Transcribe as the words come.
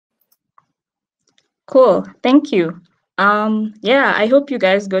Cool, thank you. Yeah, I hope you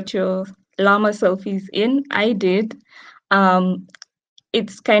guys got your llama selfies in. I did. Um,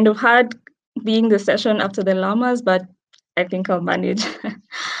 it's kind of hard being the session after the llamas, but I think I'll manage.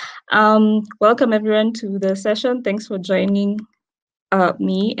 Welcome everyone to the session. Thanks for joining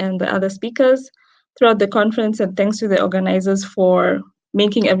me and the other speakers throughout the conference, and thanks to the organizers for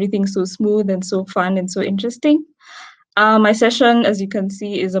making everything so smooth and so fun and so interesting. My session, as you can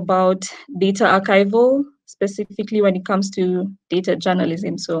see, is about data archival, specifically when it comes to data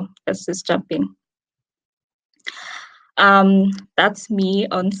journalism. So let's just jump in. That's me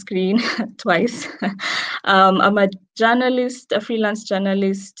on screen twice. I'm a journalist, a freelance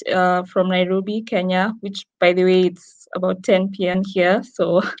journalist from Nairobi, Kenya, which, by the way, it's about 10 p.m. here,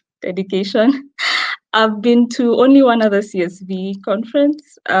 so dedication. I've been to only one other CSV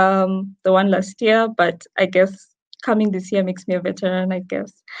conference, the one last year, but I guess coming this year makes me a veteran, I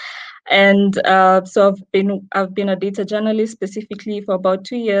guess. And so I've been a data journalist specifically for about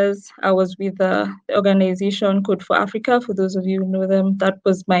 2 years. I was with the organization Code for Africa. For those of you who know them, that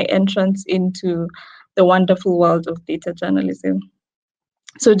was my entrance into the wonderful world of data journalism.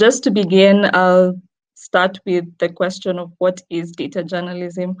 So just to begin, I'll start with the question of what is data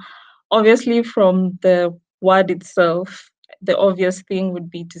journalism. Obviously, from the word itself, the obvious thing would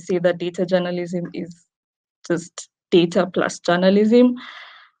be to say that data journalism is just data plus journalism,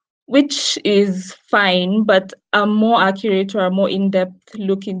 which is fine, but a more accurate or a more in-depth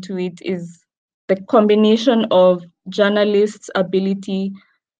look into it is the combination of journalists' ability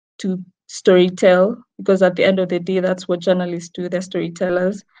to storytell, because at the end of the day, that's what journalists do, they're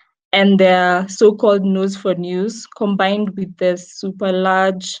storytellers, and their so-called nose for news, combined with the super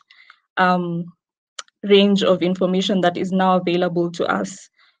large range of information that is now available to us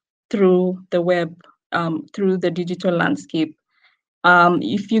through the web, through the digital landscape.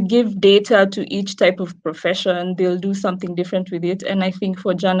 If you give data to each type of profession, they'll do something different with it. And I think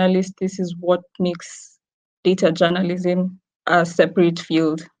for journalists, this is what makes data journalism a separate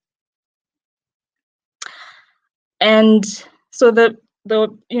field. And so the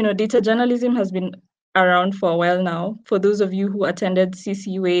data journalism has been around for a while now. For those of you who attended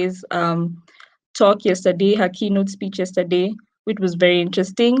CCUA's talk yesterday, her keynote speech yesterday, which was very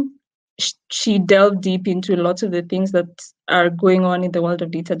interesting, she delved deep into lots of the things that are going on in the world of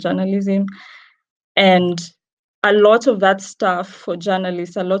data journalism. And a lot of that stuff for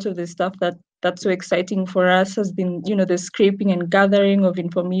journalists, a lot of the stuff that's so exciting for us has been, the scraping and gathering of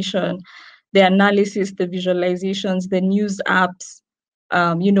information, the analysis, the visualizations, the news apps,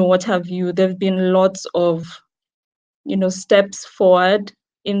 what have you. There have been lots of, steps forward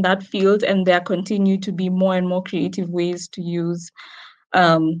in that field, and there continue to be more and more creative ways to use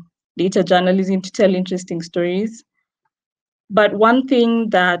data journalism to tell interesting stories. But one thing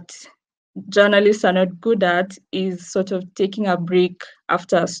that journalists are not good at is sort of taking a break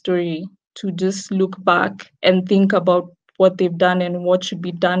after a story to just look back and think about what they've done and what should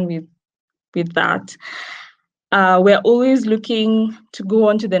be done with that. We're always looking to go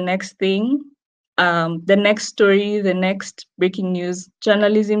on to the next thing, the next story, the next breaking news.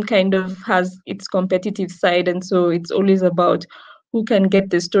 Journalism kind of has its competitive side, and so it's always about who can get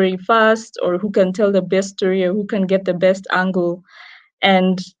the story fast, or who can tell the best story, or who can get the best angle.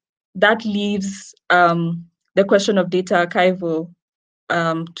 And that leaves the question of data archival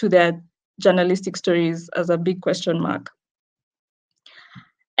to their journalistic stories as a big question mark.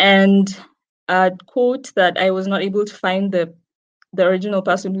 And a quote that I was not able to find the original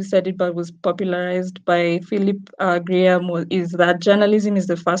person who said it, but was popularized by Philip Graham, is that journalism is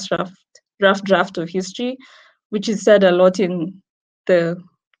the first rough draft of history, which is said a lot in the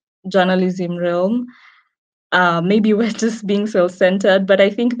journalism realm. Maybe we're just being self-centered, but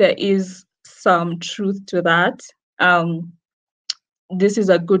I think there is some truth to that. This is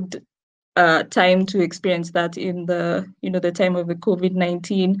a good time to experience that in the time of the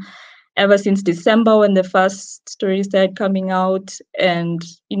COVID-19. Ever since December, when the first stories started coming out, and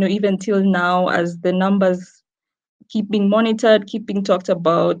even till now, as the numbers keep being monitored, keep being talked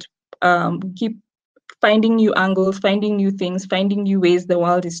about, keep finding new angles, finding new things, finding new ways the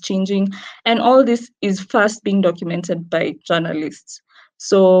world is changing. And all this is first being documented by journalists.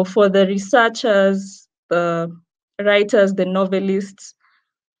 So for the researchers, the writers, the novelists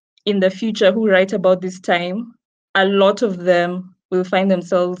in the future who write about this time, a lot of them will find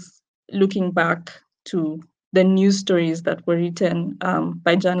themselves looking back to the news stories that were written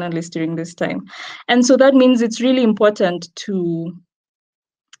by journalists during this time. And so that means it's really important to,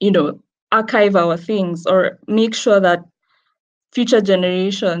 archive our things, or make sure that future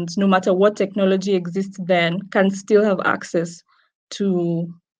generations, no matter what technology exists then, can still have access to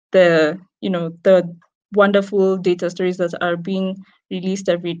the the wonderful data stories that are being released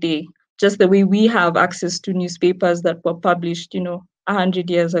every day, just the way we have access to newspapers that were published, 100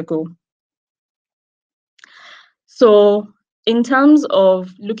 years ago. So in terms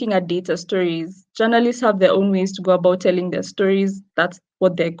of looking at data stories, journalists have their own ways to go about telling their stories. That's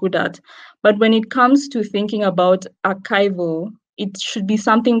what they're good at. But when it comes to thinking about archival, it should be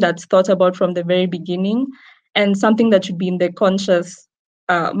something that's thought about from the very beginning, and something that should be in the conscious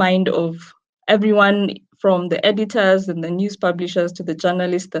mind of everyone, from the editors and the news publishers to the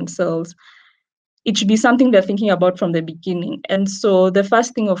journalists themselves. It should be something they're thinking about from the beginning. And so the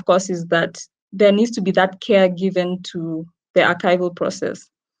first thing, of course, is that there needs to be that care given to the archival process.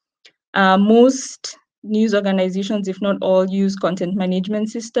 Most news organizations, if not all, use content management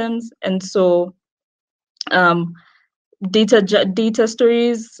systems. And so data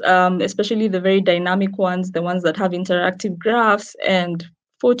stories, especially the very dynamic ones, the ones that have interactive graphs and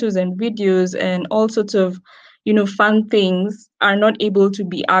photos and videos and all sorts of fun things, are not able to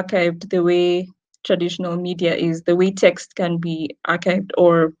be archived the way traditional media is, the way text can be archived,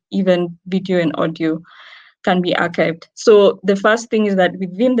 or even video and audio can be archived. So the first thing is that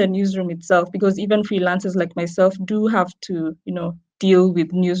within the newsroom itself, because even freelancers like myself do have to deal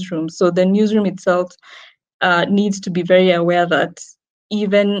with newsrooms, so the newsroom itself needs to be very aware that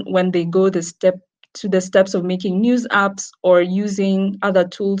even when they go the steps of making news apps or using other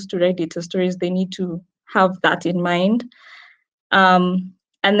tools to write data stories, they need to have that in mind. And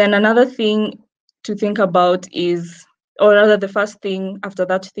then another thing to think about is, or rather the first thing after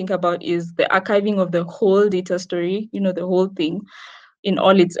that to think about, is the archiving of the whole data story, the whole thing in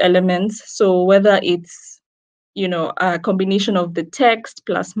all its elements. So whether it's, a combination of the text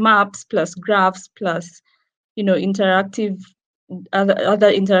plus maps plus graphs plus, interactive,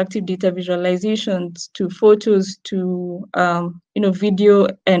 other interactive data visualizations, to photos, to, video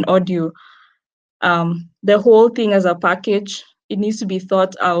and audio. The whole thing as a package, it needs to be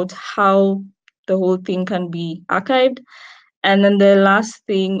thought out how the whole thing can be archived. And then the last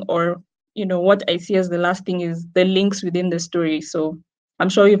thing, or what I see as the last thing, is the links within the story. So I'm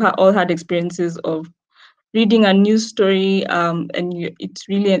sure you've all had experiences of reading a news story, and it's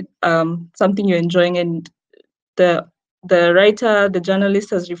really something you're enjoying, and the writer, the journalist,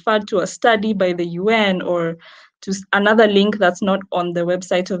 has referred to a study by the UN or to another link that's not on the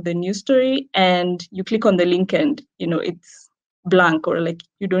website of the news story, and you click on the link and it's blank, or like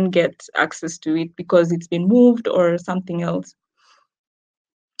you don't get access to it because it's been moved or something else.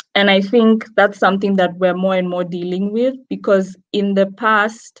 And I think that's something that we're more and more dealing with, because in the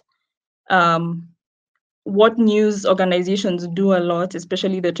past, what news organizations do a lot,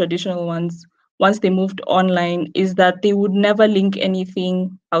 especially the traditional ones, once they moved online, is that they would never link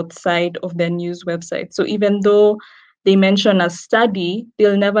anything outside of their news website. So even though they mention a study,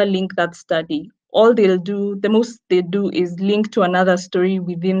 they'll never link that study. All they'll do, the most they do, is link to another story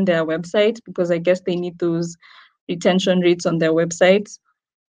within their website, because I guess they need those retention rates on their websites.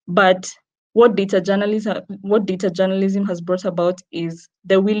 But what data journalism has brought about is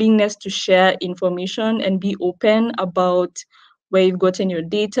the willingness to share information and be open about where you've gotten your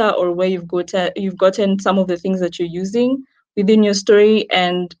data, or where you've gotten some of the things that you're using within your story.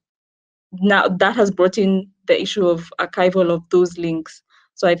 And now that has brought in the issue of archival of those links.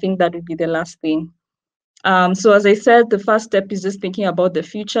 So I think that would be the last thing. So as I said, the first step is just thinking about the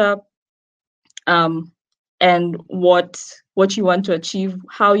future, and what you want to achieve,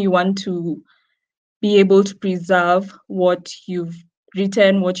 how you want to be able to preserve what you've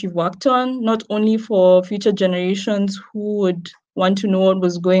written, what you've worked on, not only for future generations who would want to know what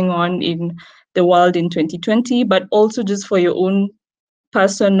was going on in the world in 2020, but also just for your own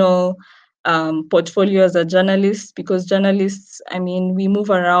personal portfolio as a journalist, because journalists, I mean, we move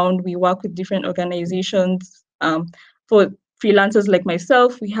around, we work with different organizations. For freelancers like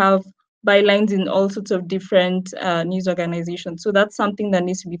myself, we have bylines in all sorts of different news organizations. So that's something that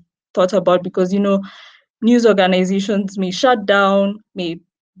needs to be thought about, because news organizations may shut down, may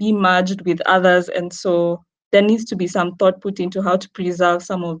be merged with others, and so there needs to be some thought put into how to preserve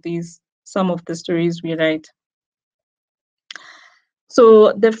some of the stories we write.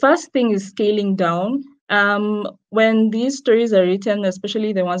 So the first thing is scaling down. When these stories are written,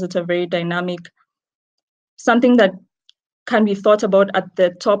 especially the ones that are very dynamic, something that can be thought about at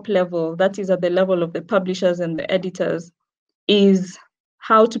the top level, that is at the level of the publishers and the editors, is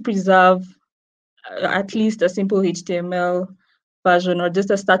how to preserve at least a simple HTML version, or just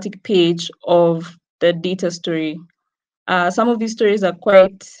a static page of the data story. Some of these stories are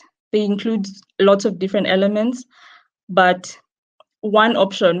they include lots of different elements, but one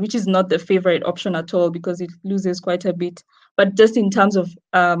option, which is not the favorite option at all because it loses quite a bit, but just in terms of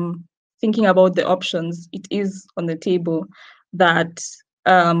thinking about the options, it is on the table that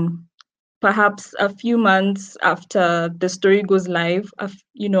perhaps a few months after the story goes live,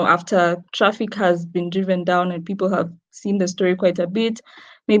 after traffic has been driven down and people have seen the story quite a bit,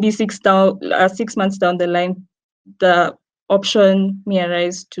 maybe 6 months down the line, the option may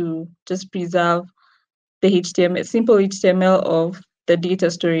arise to just preserve the simple HTML of the data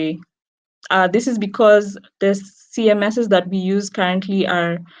story. This is because the CMSs that we use currently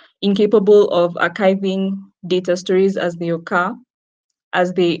are incapable of archiving data stories as they occur,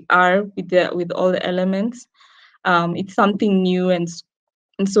 as they are with all the elements. It's something new, and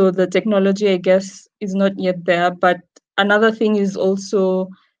so the technology, I guess, is not yet there. But another thing is also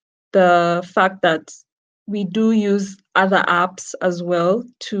the fact that we do use other apps as well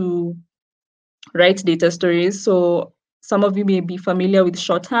to write data stories. So some of you may be familiar with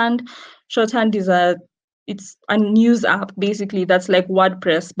Shorthand. Shorthand is it's a news app, basically, that's like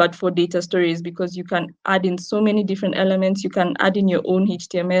WordPress, but for data stories, because you can add in so many different elements. You can add in your own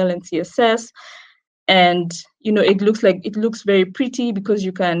HTML and CSS. And, it looks very pretty because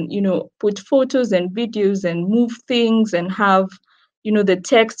you can, put photos and videos and move things and have, the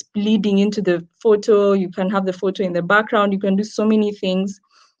text bleeding into the photo. You can have the photo in the background. You can do so many things.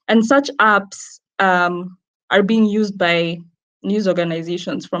 And such apps are being used by news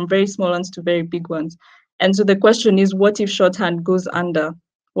organizations, from very small ones to very big ones. And so the question is, what if Shorthand goes under?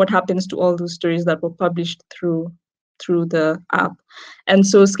 What happens to all those stories that were published through the app? And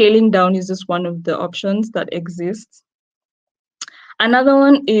so scaling down is just one of the options that exists. Another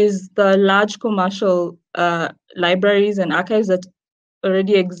one is the large commercial libraries and archives that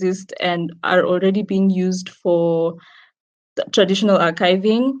already exist and are already being used for traditional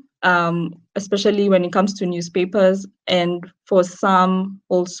archiving, especially when it comes to newspapers, and for some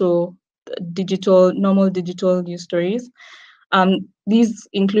also normal digital news stories. These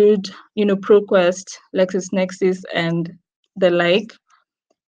include, ProQuest, LexisNexis, and the like.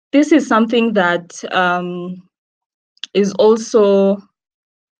 This is something that is also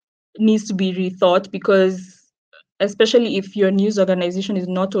needs to be rethought, because especially if your news organization is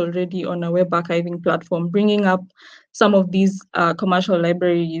not already on a web archiving platform, bringing up some of these commercial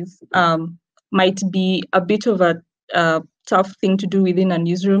libraries might be a bit of a tough thing to do within a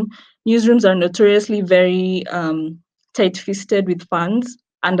newsroom. Newsrooms are notoriously very tight-fisted with funds,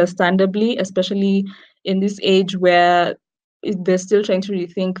 understandably, especially in this age where they're still trying to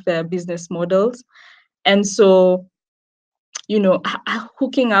rethink their business models. And so,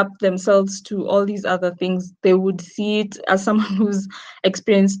 hooking up themselves to all these other things, they would see it as someone who's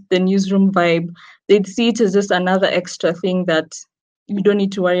experienced the newsroom vibe. They'd see it as just another extra thing that you don't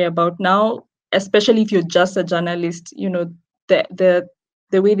need to worry about now, especially if you're just a journalist.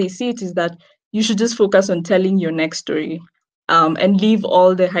 The way they see it is that you should just focus on telling your next story, and leave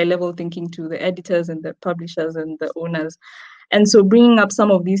all the high level thinking to the editors and the publishers and the owners. And so bringing up some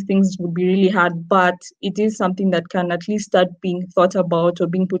of these things would be really hard, but it is something that can at least start being thought about or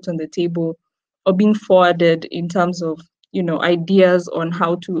being put on the table or being forwarded in terms of, ideas on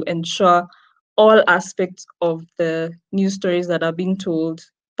how to ensure all aspects of the news stories that are being told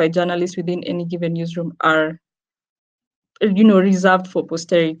by journalists within any given newsroom are, reserved for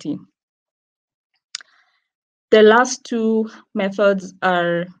posterity. The last two methods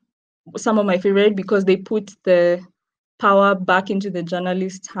are some of my favorite because they put the power back into the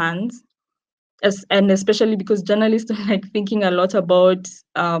journalist's hands, and especially because journalists are like thinking a lot about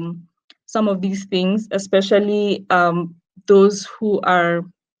some of these things, especially those who are,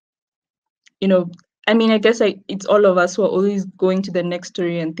 I guess it's all of us who are always going to the next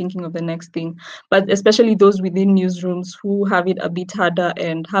story and thinking of the next thing, but especially those within newsrooms who have it a bit harder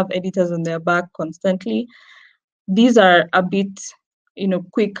and have editors on their back constantly. These are a bit,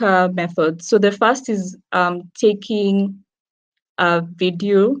 quicker methods. So the first is taking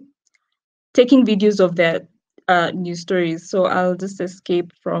videos of their news stories. So I'll just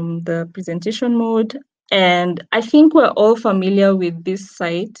escape from the presentation mode. And I think we're all familiar with this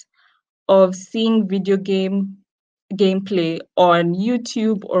site of seeing video gameplay on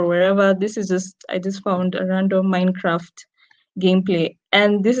YouTube or wherever. This is I just found a random Minecraft gameplay.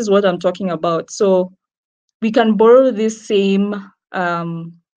 And this is what I'm talking about. So we can borrow this same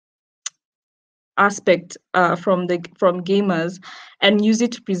aspect from gamers and use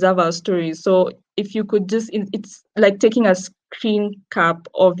it to preserve our stories. So if you could it's like taking a screen cap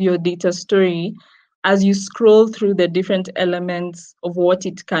of your data story as you scroll through the different elements of what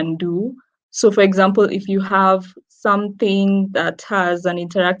it can do. So for example, if you have something that has an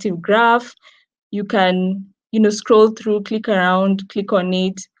interactive graph, you can, scroll through, click around, click on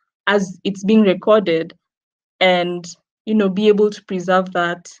it as it's being recorded, and, be able to preserve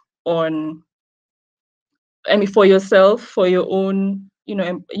that on, I mean, for yourself, for your own,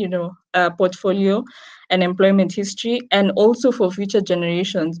 portfolio and employment history, and also for future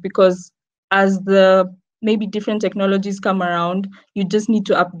generations, because as the maybe different technologies come around, you just need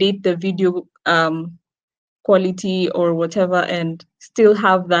to update the video quality or whatever, and still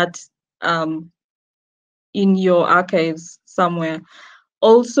have that in your archives somewhere.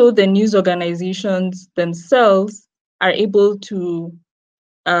 Also, the news organizations themselves are able to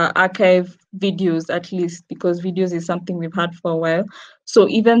archive videos, at least, because videos is something we've had for a while. So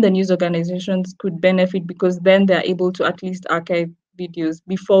even the news organizations could benefit, because then they're able to at least archive videos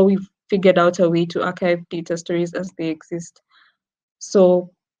before we've figured out a way to archive data stories as they exist. So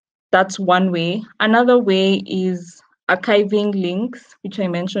that's one way. Another way is archiving links, which I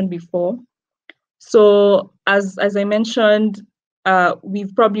mentioned before. So as I mentioned,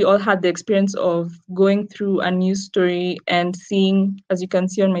 we've probably all had the experience of going through a news story and seeing, as you can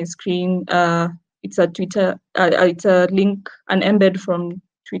see on my screen, it's a Twitter, it's a link, an embed from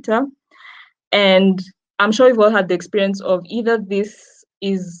Twitter. And I'm sure you've all had the experience of either this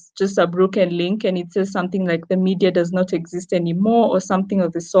is just a broken link and it says something like the media does not exist anymore or something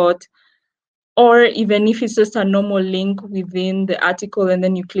of the sort, or even if it's just a normal link within the article and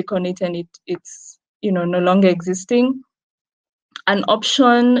then you click on it and it's no longer existing. An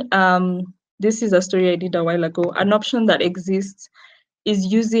option, this is a story I did a while ago, an option that exists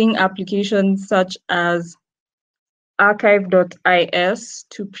is using applications such as archive.is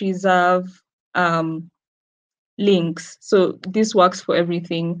to preserve links. So this works for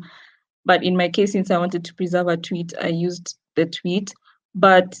everything. But in my case, since I wanted to preserve a tweet, I used the tweet.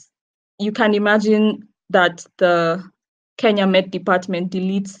 But you can imagine that the Kenya Met Department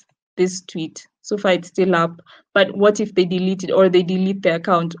deletes this tweet. So far, it's still up. But what if they delete it, or they delete the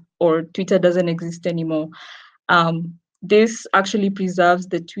account, or Twitter doesn't exist anymore? This actually preserves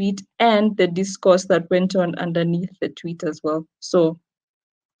the tweet and the discourse that went on underneath the tweet as well. So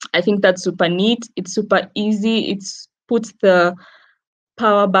I think that's super neat. It's super easy. It's puts the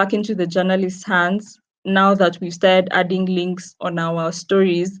power back into the journalist's hands now that we've started adding links on our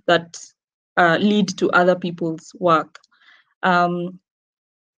stories that lead to other people's work.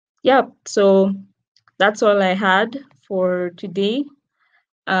 Yeah, so that's all I had for today.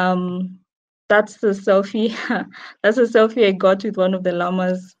 That's the selfie. That's a selfie I got with one of the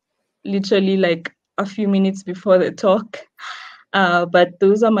llamas literally like a few minutes before the talk. But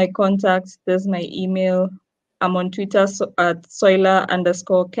those are my contacts. There's my email. I'm on Twitter at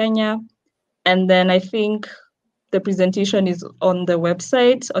Soila_Kenya. And then I think the presentation is on the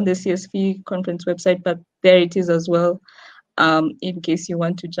website, on the CSV conference website, but there it is as well, in case you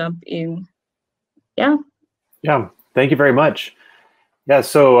want to jump in. Yeah. Yeah, thank you very much. Yeah,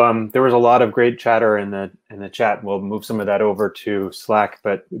 so there was a lot of great chatter in the chat. We'll move some of that over to Slack,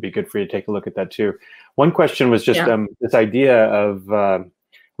 but it'd be good for you to take a look at that too. One question was just this idea of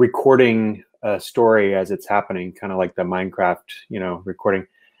recording a story as it's happening, kind of like the Minecraft, recording.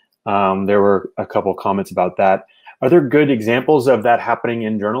 There were a couple comments about that. Are there good examples of that happening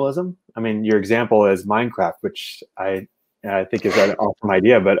in journalism? I mean, your example is Minecraft, which I think is an awesome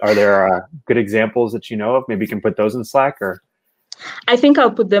idea, but are there good examples that you know of? Maybe you can put those in Slack, or? I think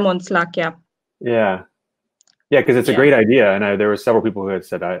I'll put them on Slack, yeah. Yeah, because it's a great idea, and there were several people who had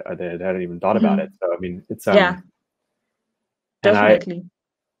said they hadn't even thought about it. So I mean, it's definitely.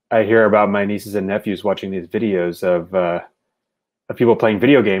 I hear about my nieces and nephews watching these videos of people playing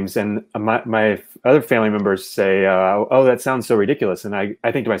video games, and my other family members say, "Oh, that sounds so ridiculous," and I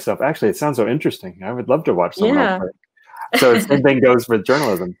think to myself, actually, it sounds so interesting. I would love to watch someone else play. So the same thing goes with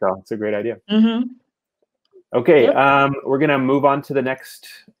journalism. So it's a great idea. Okay, we're gonna move on to the next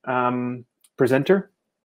presenter.